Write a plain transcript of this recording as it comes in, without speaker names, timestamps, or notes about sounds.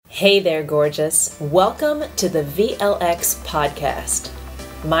Hey there, gorgeous. Welcome to the VLX podcast.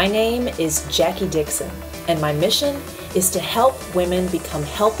 My name is Jackie Dixon, and my mission is to help women become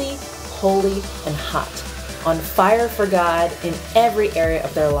healthy, holy, and hot, on fire for God in every area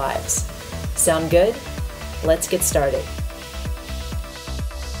of their lives. Sound good? Let's get started.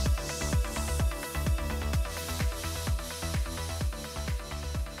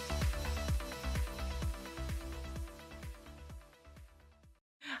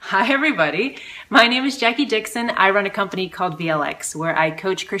 Hi, everybody. My name is Jackie Dixon. I run a company called VLX, where I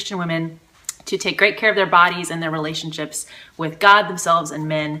coach Christian women to take great care of their bodies and their relationships with God, themselves, and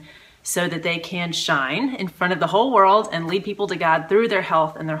men so that they can shine in front of the whole world and lead people to God through their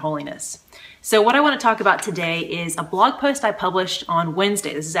health and their holiness. So what I want to talk about today is a blog post I published on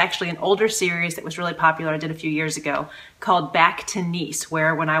Wednesday. This is actually an older series that was really popular I did a few years ago called Back to Nice,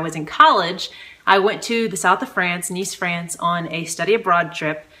 where when I was in college, I went to the south of France, Nice, France, on a study abroad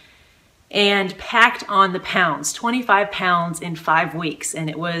trip and packed on the pounds, 25 pounds in 5 weeks. And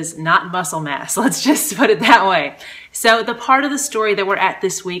it was not muscle mass. Let's just put it that way. So the part of the story that we're at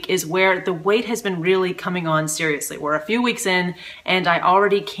this week is where the weight has been really coming on seriously. We're a few weeks in and I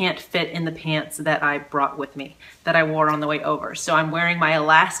already can't fit in the pants that I brought with me, that I wore on the way over. So I'm wearing my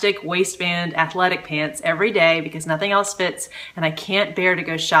elastic waistband athletic pants every day because nothing else fits and I can't bear to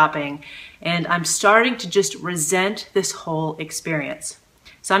go shopping. And I'm starting to just resent this whole experience.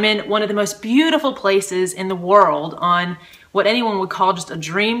 So I'm in one of the most beautiful places in the world on what anyone would call just a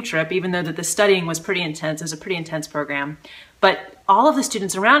dream trip, even though that the studying was pretty intense. It was a pretty intense program. But all of the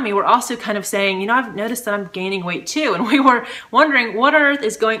students around me were also kind of saying, you know, I've noticed that I'm gaining weight too. And we were wondering what on earth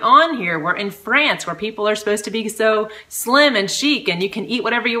is going on here. We're in France where people are supposed to be so slim and chic and you can eat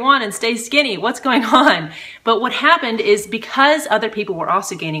whatever you want and stay skinny. What's going on? But what happened is because other people were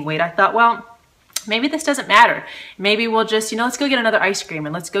also gaining weight, I thought, well, maybe this doesn't matter. Maybe we'll just, let's go get another ice cream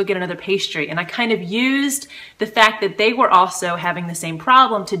and let's go get another pastry. And I kind of used the fact that they were also having the same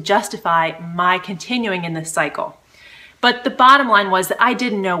problem to justify my continuing in this cycle. But the bottom line was that I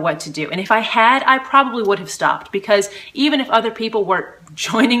didn't know what to do. And if I had, I probably would have stopped because even if other people were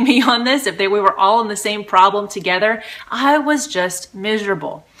joining me on this, if we were all in the same problem together, I was just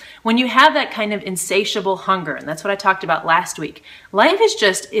miserable. When you have that kind of insatiable hunger, and that's what I talked about last week, life is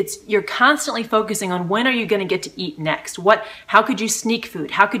just, you're constantly focusing on when are you going to get to eat next? How could you sneak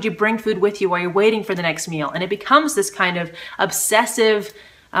food? How could you bring food with you while you're waiting for the next meal? And it becomes this kind of obsessive,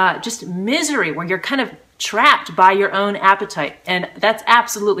 just misery where you're kind of trapped by your own appetite. And that's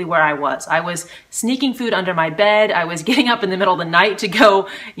absolutely where I was. I was sneaking food under my bed. I was getting up in the middle of the night to go,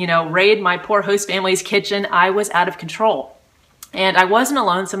 raid my poor host family's kitchen. I was out of control. And I wasn't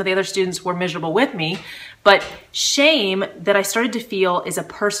alone. Some of the other students were miserable with me, but shame that I started to feel is a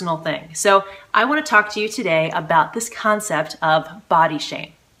personal thing. So I want to talk to you today about this concept of body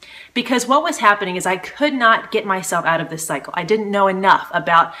shame. Because what was happening is I could not get myself out of this cycle. I didn't know enough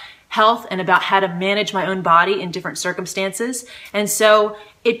about health and about how to manage my own body in different circumstances. And so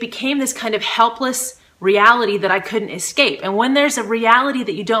it became this kind of helpless reality that I couldn't escape. And when there's a reality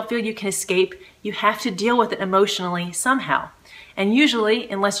that you don't feel you can escape, you have to deal with it emotionally somehow. And usually,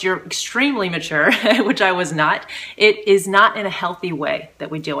 unless you're extremely mature, which I was not, it is not in a healthy way that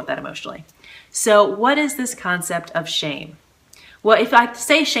we deal with that emotionally. So what is this concept of shame? Well, if I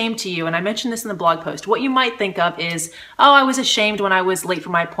say shame to you, and I mentioned this in the blog post, what you might think of is, oh, I was ashamed when I was late for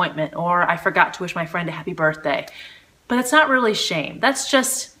my appointment, or I forgot to wish my friend a happy birthday. But it's not really shame. That's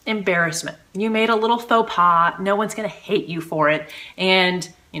just embarrassment. You made a little faux pas. No one's going to hate you for it. And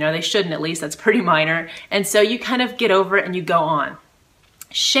they shouldn't, at least. That's pretty minor. And so you kind of get over it and you go on.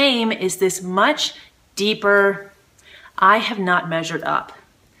 Shame is this much deeper, I have not measured up.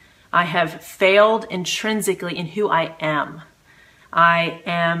 I have failed intrinsically in who I am. I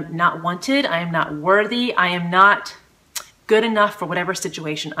am not wanted. I am not worthy. I am not good enough for whatever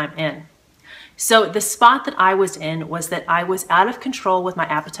situation I'm in. So the spot that I was in was that I was out of control with my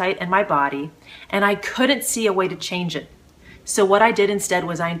appetite and my body, and I couldn't see a way to change it. So what I did instead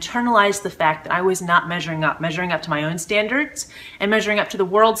was I internalized the fact that I was not measuring up to my own standards and measuring up to the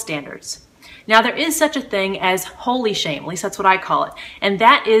world's standards. Now there is such a thing as holy shame, at least that's what I call it. And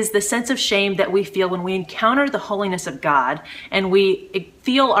that is the sense of shame that we feel when we encounter the holiness of God and we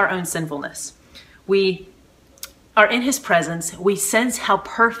feel our own sinfulness. We are in His presence. We sense how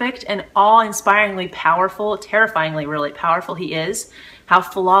perfect and awe-inspiringly powerful, terrifyingly really powerful He is, how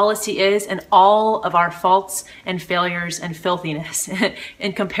flawless he is, and all of our faults and failures and filthiness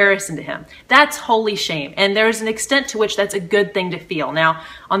in comparison to him. That's holy shame. And there's an extent to which that's a good thing to feel. Now,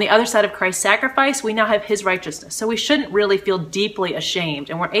 on the other side of Christ's sacrifice, we now have his righteousness. So we shouldn't really feel deeply ashamed,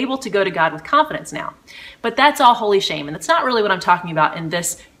 and we're able to go to God with confidence now. But that's all holy shame, and that's not really what I'm talking about in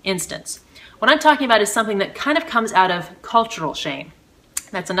this instance. What I'm talking about is something that kind of comes out of cultural shame.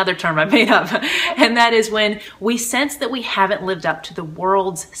 That's another term I made up. And that is when we sense that we haven't lived up to the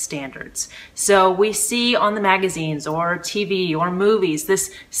world's standards. So we see on the magazines or TV or movies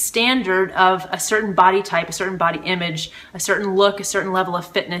this standard of a certain body type, a certain body image, a certain look, a certain level of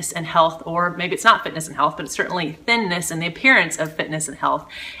fitness and health, or maybe it's not fitness and health, but it's certainly thinness and the appearance of fitness and health.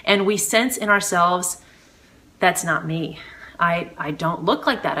 And we sense in ourselves, that's not me. I don't look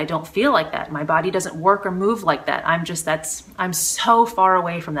like that. I don't feel like that. My body doesn't work or move like that. I'm so far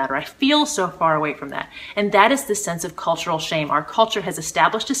away from that, or I feel so far away from that. And that is the sense of cultural shame. Our culture has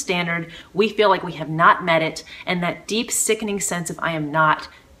established a standard. We feel like we have not met it. And that deep, sickening sense of I am not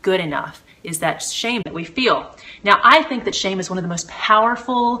good enough is that shame that we feel. Now, I think that shame is one of the most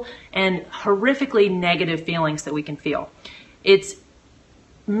powerful and horrifically negative feelings that we can feel. It's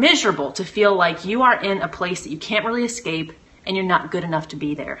miserable to feel like you are in a place that you can't really escape, and you're not good enough to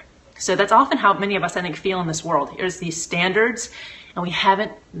be there. So that's often how many of us, I think, feel in this world. There's these standards, and we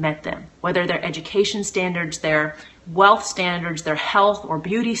haven't met them. Whether they're education standards, their wealth standards, their health or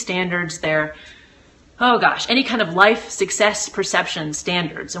beauty standards, their, any kind of life success perception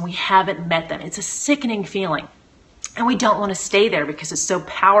standards, and we haven't met them. It's a sickening feeling. And we don't want to stay there because it's so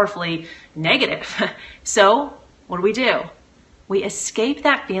powerfully negative. So what do? We escape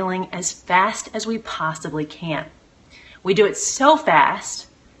that feeling as fast as we possibly can. We do it so fast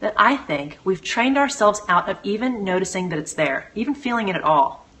that I think we've trained ourselves out of even noticing that it's there, even feeling it at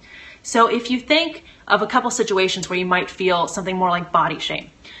all. So if you think of a couple situations where you might feel something more like body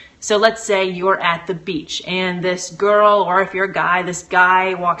shame. So let's say you're at the beach and this girl, or if you're a guy, this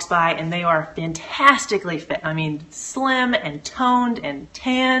guy walks by and they are fantastically fit. I mean, slim and toned and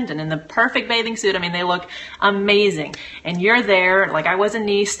tanned and in the perfect bathing suit. I mean, they look amazing. And you're there, like I was in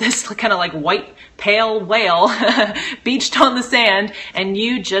Nice, this kind of like white, pale whale beached on the sand, and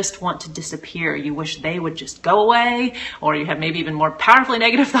you just want to disappear. You wish they would just go away, or you have maybe even more powerfully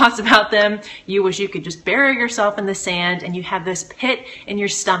negative thoughts about them. You wish you could just bury yourself in the sand, and you have this pit in your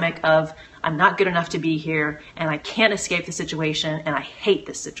stomach of, I'm not good enough to be here, and I can't escape the situation, and I hate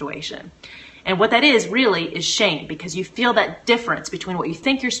this situation. And what that is really is shame, because you feel that difference between what you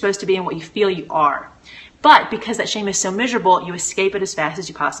think you're supposed to be and what you feel you are. But because that shame is so miserable, you escape it as fast as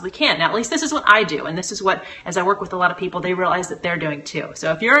you possibly can. Now, at least this is what I do. And this is what, as I work with a lot of people, they realize that they're doing too.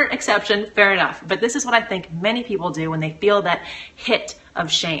 So if you're an exception, fair enough. But this is what I think many people do when they feel that hit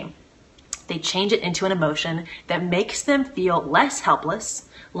of shame. They change it into an emotion that makes them feel less helpless,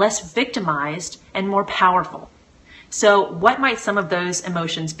 less victimized, and more powerful. So what might some of those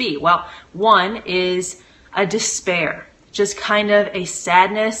emotions be? Well, one is a despair. Just kind of a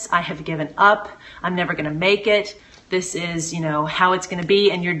sadness. I have given up. I'm never going to make it. This is, how it's going to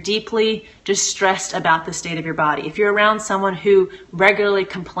be. And you're deeply just stressed about the state of your body. If you're around someone who regularly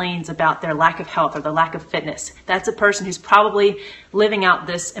complains about their lack of health or their lack of fitness, that's a person who's probably living out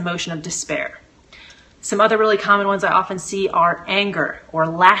this emotion of despair. Some other really common ones I often see are anger or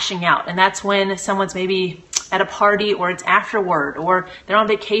lashing out. And that's when someone's maybe at a party, or it's afterward, or they're on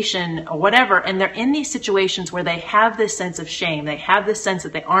vacation or whatever, and they're in these situations where they have this sense of shame. They have this sense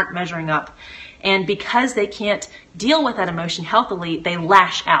that they aren't measuring up. And because they can't deal with that emotion healthily, they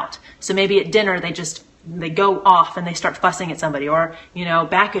lash out. So maybe at dinner, they go off and they start fussing at somebody, or,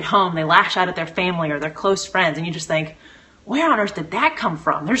 back at home, they lash out at their family or their close friends, and you just think, where on earth did that come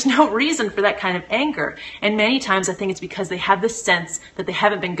from? There's no reason for that kind of anger. And many times I think it's because they have this sense that they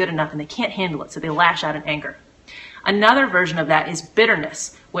haven't been good enough and they can't handle it, so they lash out in anger. Another version of that is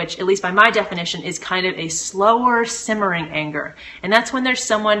bitterness, which, at least by my definition, is kind of a slower, simmering anger. And that's when there's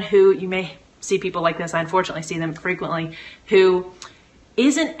someone who, you may see people like this, I unfortunately see them frequently, who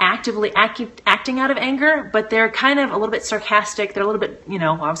isn't actively acting out of anger, but they're kind of a little bit sarcastic. They're a little bit,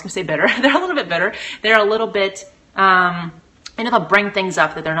 I was going to say bitter. They're a little bit bitter. They're a little bit, they'll bring things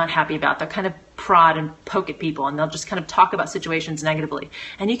up that they're not happy about. They'll kind of prod and poke at people, and they'll just kind of talk about situations negatively.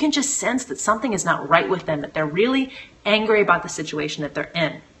 And you can just sense that something is not right with them, that they're really angry about the situation that they're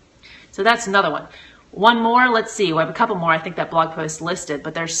in. So that's another one. One more, let's see, we have a couple more. I think that blog post listed,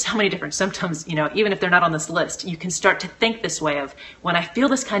 but there's so many different symptoms, even if they're not on this list, you can start to think this way of, when I feel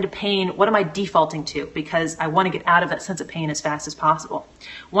this kind of pain, what am I defaulting to? Because I want to get out of that sense of pain as fast as possible.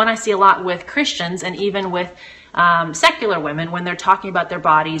 One I see a lot with Christians and even with secular women when they're talking about their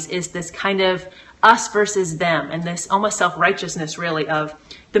bodies is this kind of us versus them, and this almost self-righteousness really of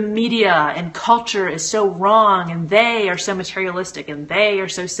the media and culture is so wrong, and they are so materialistic, and they are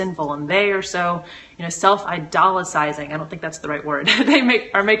so sinful, and they are so, self-idolatizing. I don't think that's the right word. They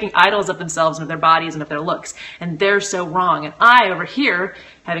are making idols of themselves and of their bodies and of their looks, and they're so wrong. And I, over here,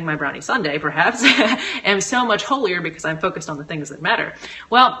 having my brownie sundae perhaps, am so much holier because I'm focused on the things that matter.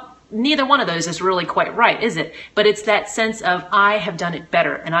 Well, neither one of those is really quite right, is it? But it's that sense of I have done it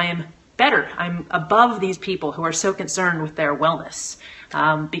better, and I am better. I'm above these people who are so concerned with their wellness.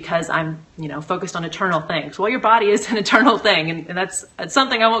 Because I'm, focused on eternal things. Well, your body is an eternal thing, and that's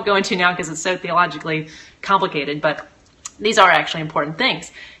something I won't go into now because it's so theologically complicated, but these are actually important things.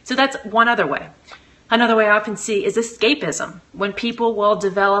 So that's one other way. Another way I often see is escapism, when people will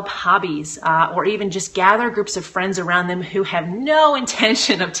develop hobbies or even just gather groups of friends around them who have no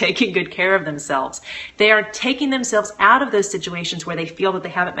intention of taking good care of themselves. They are taking themselves out of those situations where they feel that they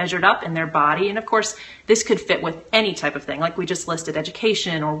haven't measured up in their body. And of course, this could fit with any type of thing, like we just listed,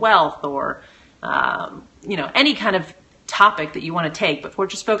 education or wealth or, any kind of topic that you want to take, but we're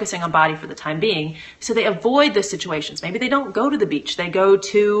just focusing on body for the time being. So they avoid those situations. Maybe they don't go to the beach. They go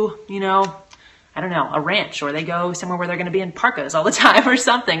to, a ranch, or they go somewhere where they're going to be in parkas all the time or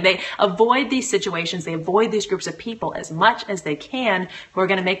something. They avoid these situations. They avoid these groups of people as much as they can who are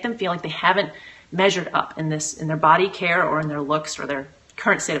going to make them feel like they haven't measured up in their body care or in their looks or their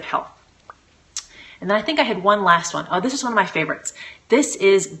current state of health. And then I think I had one last one. Oh, this is one of my favorites. This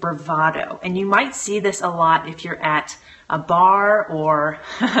is bravado. And you might see this a lot if you're at a bar or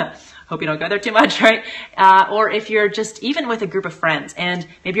hope you don't go there too much, right? Or if you're just even with a group of friends and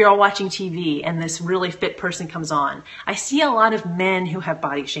maybe you're all watching TV and this really fit person comes on. I see a lot of men who have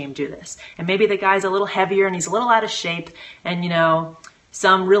body shame do this. And maybe the guy's a little heavier and he's a little out of shape and,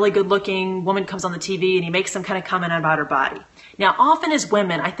 some really good looking woman comes on the TV and he makes some kind of comment about her body. Now, often as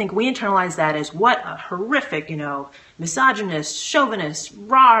women, I think we internalize that as what a horrific, misogynist, chauvinist,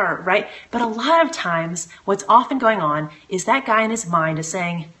 rawr, right? But a lot of times what's often going on is that guy in his mind is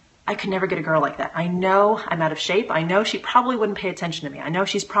saying, I could never get a girl like that. I know I'm out of shape. I know she probably wouldn't pay attention to me. I know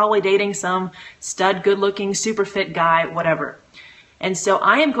she's probably dating some stud, good looking, super fit guy, whatever. And so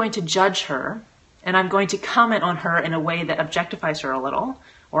I am going to judge her and I'm going to comment on her in a way that objectifies her a little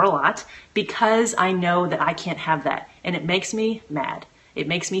or a lot because I know that I can't have that. And it makes me mad. It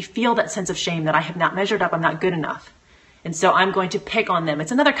makes me feel that sense of shame that I have not measured up. I'm not good enough. And so I'm going to pick on them.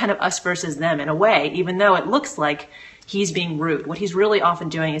 It's another kind of us versus them in a way, even though it looks like he's being rude. What he's really often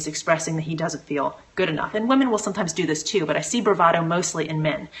doing is expressing that he doesn't feel good enough. And women will sometimes do this too, but I see bravado mostly in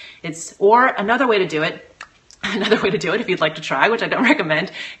men. Or another way to do it, if you'd like to try, which I don't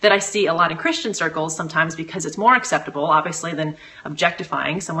recommend, that I see a lot in Christian circles sometimes because it's more acceptable, obviously, than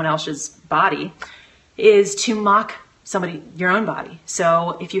objectifying someone else's body, is to mock your own body.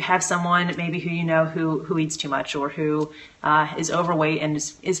 So if you have someone maybe who eats too much or who is overweight and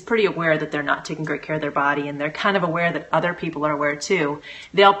is pretty aware that they're not taking great care of their body and they're kind of aware that other people are aware too,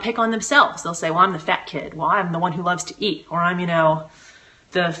 they'll pick on themselves. They'll say, well, I'm the fat kid. Well, I'm the one who loves to eat. Or I'm,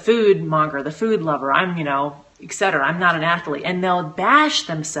 the food monger, the food lover. I'm, etc. I'm not an athlete. And they'll bash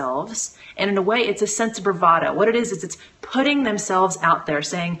themselves. And in a way, it's a sense of bravado. What it is it's putting themselves out there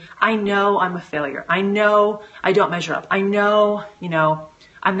saying, I know I'm a failure. I know I don't measure up. I know,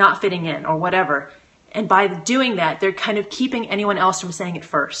 I'm not fitting in or whatever. And by doing that, they're kind of keeping anyone else from saying it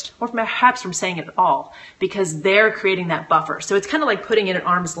first, or perhaps from saying it at all, because they're creating that buffer. So it's kind of like putting it at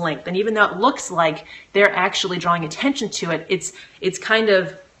arm's length. And even though it looks like they're actually drawing attention to it, it's kind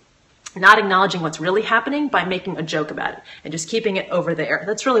of not acknowledging what's really happening by making a joke about it and just keeping it over there.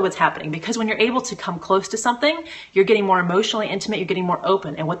 That's really what's happening, because when you're able to come close to something, you're getting more emotionally intimate, you're getting more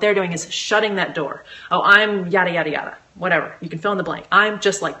open. And what they're doing is shutting that door. Oh, I'm yada, yada, yada, whatever. You can fill in the blank. I'm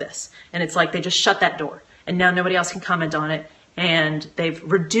just like this. And it's like they just shut that door and now nobody else can comment on it. And they've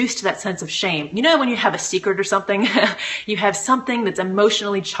reduced that sense of shame. When you have a secret or something, you have something that's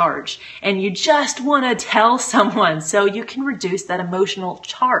emotionally charged and you just want to tell someone so you can reduce that emotional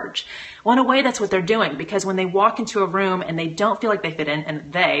charge. Well, in a way, that's what they're doing, because when they walk into a room and they don't feel like they fit in,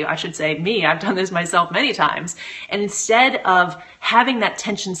 and I should say me, I've done this myself many times, and instead of having that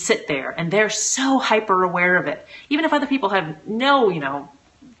tension sit there and they're so hyper aware of it, even if other people have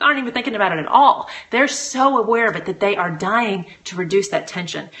aren't even thinking about it at all. They're so aware of it that they are dying to reduce that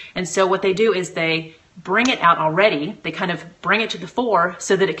tension. And so what they do is they bring it out already. They kind of bring it to the fore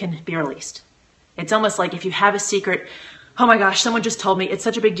so that it can be released. It's almost like if you have a secret, oh my gosh, someone just told me, it's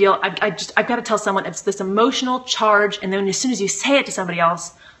such a big deal. I've got to tell someone. It's this emotional charge. And then as soon as you say it to somebody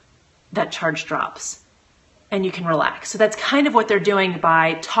else, that charge drops and you can relax. So that's kind of what they're doing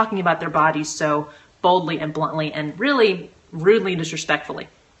by talking about their bodies so boldly and bluntly and really rudely and disrespectfully.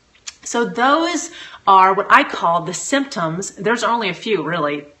 So those are what I call the symptoms. There's only a few,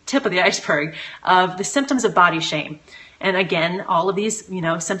 really, tip of the iceberg of the symptoms of body shame. And again, all of these,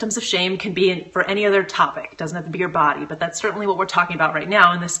 symptoms of shame can be for any other topic. It doesn't have to be your body, but that's certainly what we're talking about right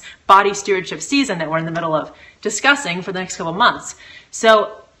now in this body stewardship season that we're in the middle of discussing for the next couple of months.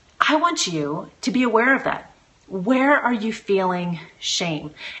 So I want you to be aware of that. Where are you feeling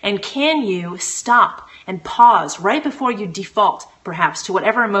shame? And can you stop and pause right before you default, perhaps, to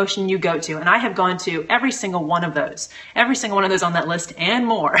whatever emotion you go to? And I have gone to every single one of those on that list and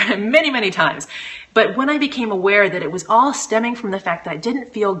more, many, many times. But when I became aware that it was all stemming from the fact that I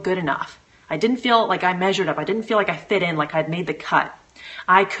didn't feel good enough, I didn't feel like I measured up, I didn't feel like I fit in, like I'd made the cut,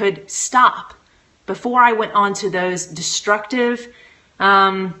 I could stop before I went on to those destructive,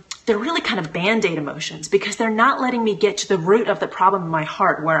 they're really kind of Band-Aid emotions, because they're not letting me get to the root of the problem in my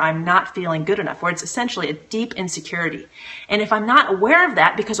heart where I'm not feeling good enough, where it's essentially a deep insecurity. And if I'm not aware of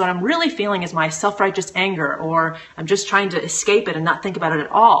that, because what I'm really feeling is my self-righteous anger, or I'm just trying to escape it and not think about it at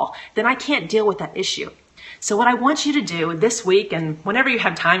all, then I can't deal with that issue. So what I want you to do this week, and whenever you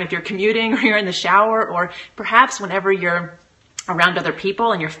have time, if you're commuting or you're in the shower, or perhaps whenever you're around other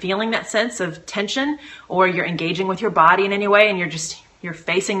people and you're feeling that sense of tension, or you're engaging with your body in any way and you're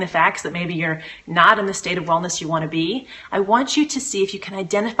facing the facts that maybe you're not in the state of wellness you want to be, I want you to see if you can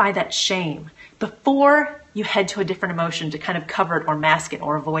identify that shame before you head to a different emotion to kind of cover it or mask it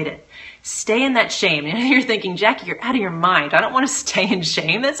or avoid it. Stay in that shame. And you're thinking, Jackie, you're out of your mind. I don't want to stay in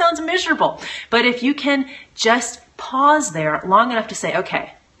shame. That sounds miserable. But if you can just pause there long enough to say,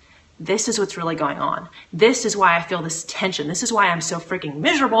 okay, this is what's really going on. This is why I feel this tension. This is why I'm so freaking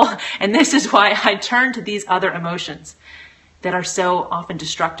miserable. And this is why I turn to these other emotions that are so often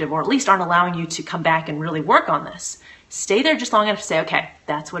destructive, or at least aren't allowing you to come back and really work on this. Stay there just long enough to say, okay,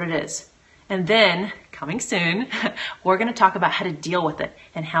 that's what it is. And then, coming soon, we're going to talk about how to deal with it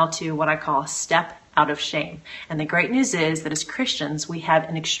and how to, what I call, step out of shame. And the great news is that as Christians, we have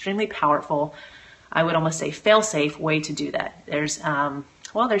an extremely powerful, I would almost say fail-safe way to do that. There's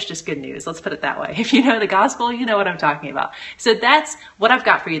just good news. Let's put it that way. If you know the gospel, you know what I'm talking about. So that's what I've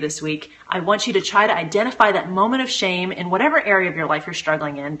got for you this week. I want you to try to identify that moment of shame in whatever area of your life you're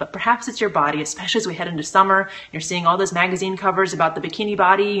struggling in, but perhaps it's your body, especially as we head into summer. You're seeing all those magazine covers about the bikini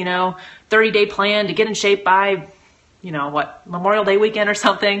body, 30-day plan to get in shape by, Memorial Day weekend or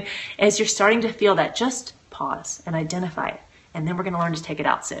something. As you're starting to feel that, just pause and identify it. And then we're going to learn to take it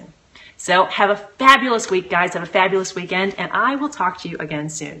out soon. So have a fabulous week, guys. Have a fabulous weekend, and I will talk to you again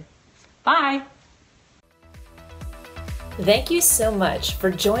soon. Bye. Thank you so much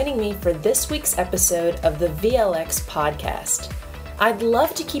for joining me for this week's episode of the VLX podcast. I'd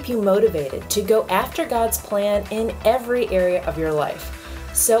love to keep you motivated to go after God's plan in every area of your life.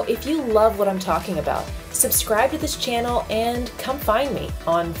 So if you love what I'm talking about, subscribe to this channel and come find me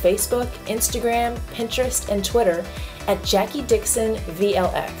on Facebook, Instagram, Pinterest, and Twitter at Jackie Dixon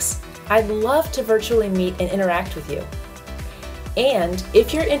VLX. I'd love to virtually meet and interact with you. And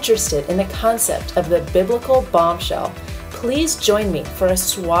if you're interested in the concept of the biblical bombshell, please join me for a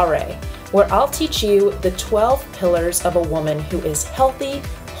soiree where I'll teach you the 12 pillars of a woman who is healthy,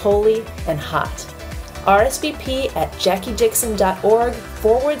 holy, and hot. RSVP at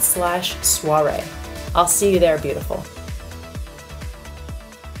jackiedixon.org/soiree. I'll see you there, beautiful.